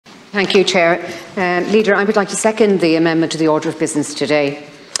Thank you, Chair. Leader, I would like to second the amendment to the order of business today.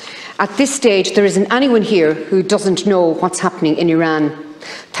 At this stage, there isn't anyone here who doesn't know what's happening in Iran.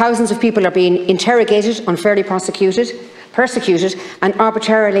 Thousands of people are being interrogated, unfairly persecuted, and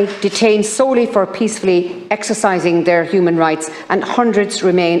arbitrarily detained solely for peacefully exercising their human rights, and hundreds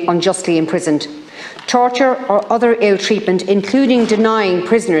remain unjustly imprisoned. Torture or other ill treatment, including denying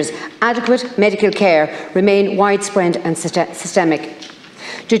prisoners adequate medical care, remain widespread and systemic.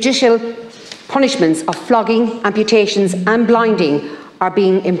 Judicial punishments of flogging, amputations and blinding are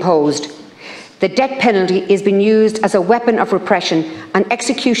being imposed. The death penalty is being used as a weapon of repression, and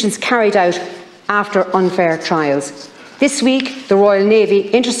executions carried out after unfair trials. This week, the Royal Navy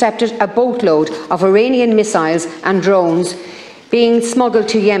intercepted a boatload of Iranian missiles and drones being smuggled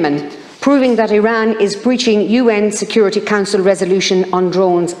to Yemen, proving that Iran is breaching UN Security Council resolution on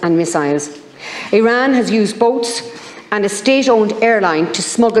drones and missiles. Iran has used boats and a state-owned airline to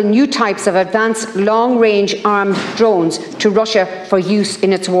smuggle new types of advanced long-range armed drones to Russia for use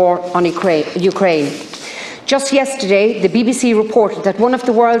in its war on Ukraine. Just yesterday, the BBC reported that one of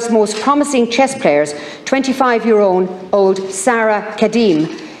the world's most promising chess players, 25-year-old Sara Khadem,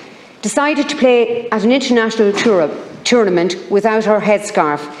 decided to play at an international tournament without her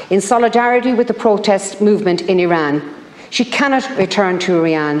headscarf in solidarity with the protest movement in Iran. She cannot return to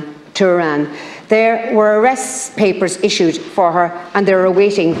Iran. There were arrest papers issued for her, and they're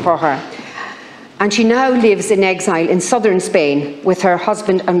awaiting for her. And she now lives in exile in southern Spain with her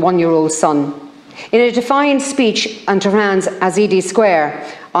husband and one-year-old son. In a defiant speech on Tehran's Azadi Square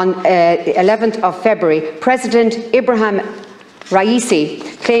on 11th of February, President Ibrahim Raisi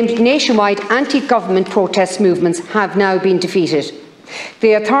claimed nationwide anti-government protest movements have now been defeated.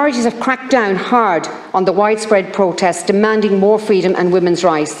 The authorities have cracked down hard on the widespread protests demanding more freedom and women's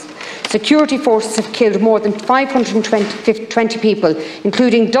rights. Security forces have killed more than 520 people,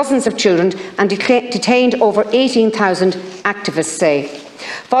 including dozens of children, and detained over 18,000, activists say.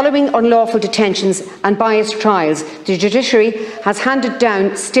 Following unlawful detentions and biased trials, the judiciary has handed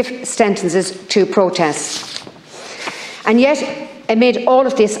down stiff sentences to protests. And yet, amid all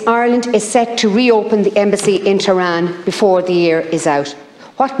of this, Ireland is set to reopen the embassy in Tehran before the year is out.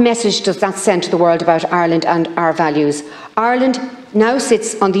 What message does that send to the world about Ireland and our values? Ireland now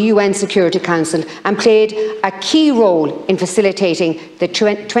sits on the UN Security Council and played a key role in facilitating the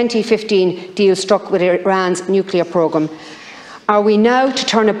 2015 deal struck with Iran's nuclear programme. Are we now to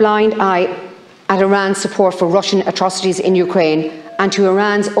turn a blind eye at Iran's support for Russian atrocities in Ukraine and to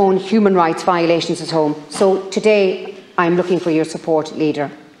Iran's own human rights violations at home? So today, I'm looking for your support, Leader,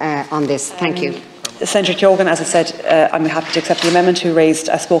 on this. Thank you. Senator Keogan, as I said, I'm happy to accept the amendment who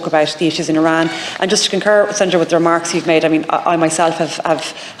spoke about the issues in Iran. And just to concur, Senator, with the remarks you've made, I mean, I myself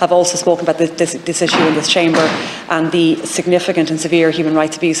have also spoken about this issue in this chamber, and the significant and severe human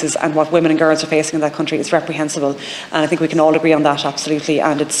rights abuses and what women and girls are facing in that country is reprehensible. And I think we can all agree on that, absolutely.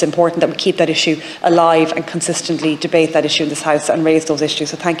 And it's important that we keep that issue alive and consistently debate that issue in this House and raise those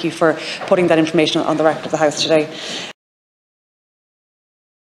issues. So thank you for putting that information on the record of the House today.